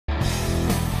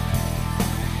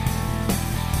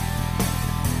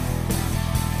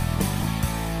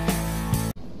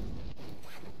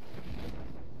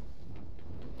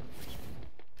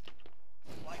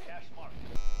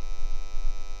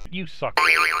You suck. You're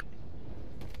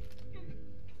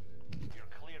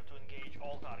clear to engage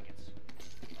all targets.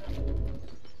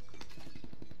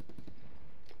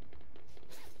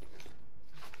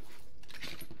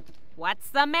 What's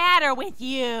the matter with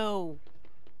you?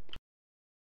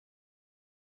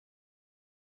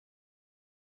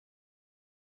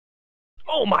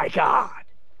 Oh my god!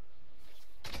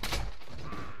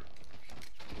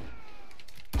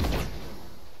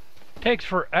 Takes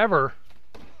forever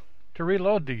to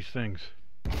reload these things.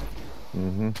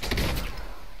 Mm-hmm.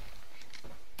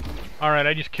 Alright,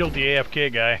 I just killed the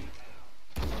AFK guy.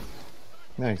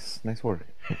 Nice. Nice work.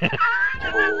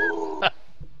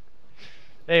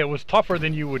 Hey, it was tougher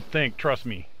than you would think, trust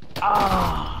me.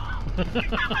 Ah! Your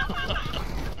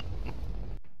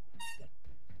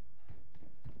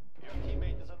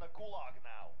teammate is in the gulag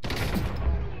now.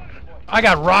 I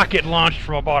got rocket launched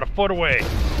from about a foot away.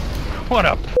 What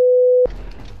a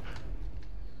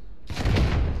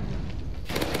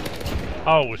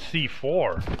Oh, it was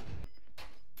C4.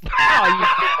 Oh,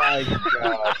 my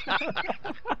God.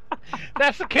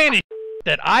 That's the kind of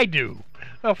that I do.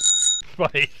 Oh,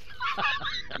 buddy.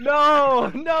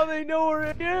 No, now they know we're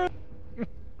in here.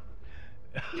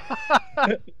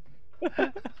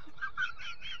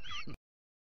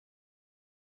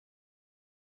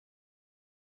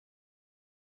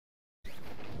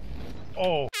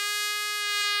 Oh.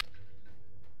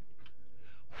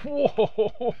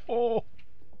 Whoa.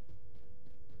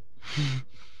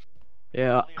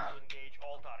 Yeah. Clear to engage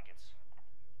all targets.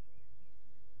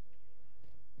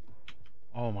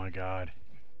 Oh my god.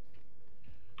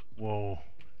 Whoa.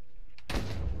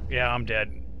 Yeah, I'm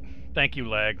dead. Thank you,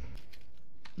 lag.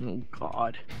 Oh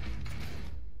God.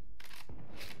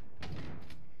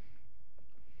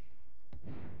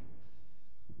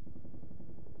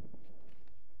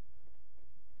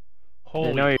 They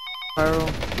Holy. know you, Pyro.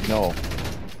 No.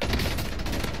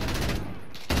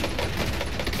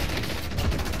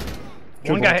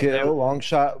 One Triple guy kill, long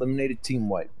shot, eliminated, team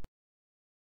wipe.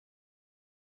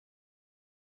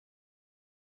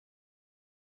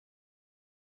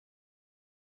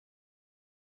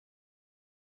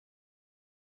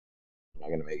 You're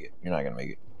not gonna make it. You're not gonna make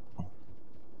it.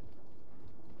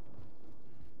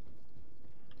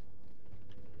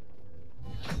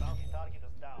 Bounty target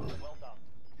is down. Well done.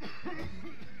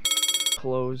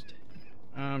 Closed.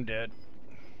 I'm dead.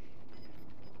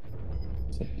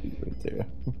 Right there.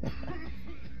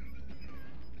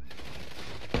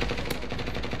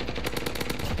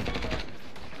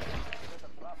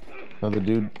 Another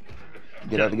dude.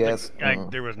 Get out of the gas.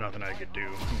 There was nothing I could do.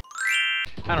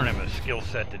 I don't have a skill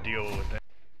set to deal with that.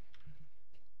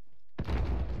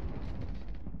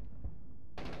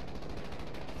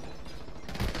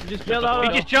 You just yelled out.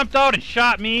 He just jumped out and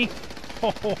shot me.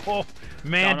 Oh,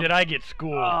 man, did I get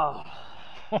schooled. Oh.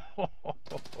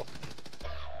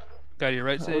 Got your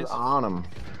right I was says. on him.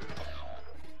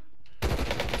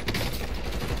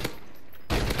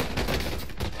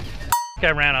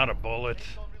 I ran out of bullets.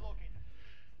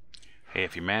 Hey,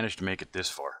 if you managed to make it this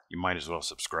far, you might as well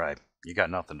subscribe. You got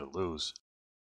nothing to lose.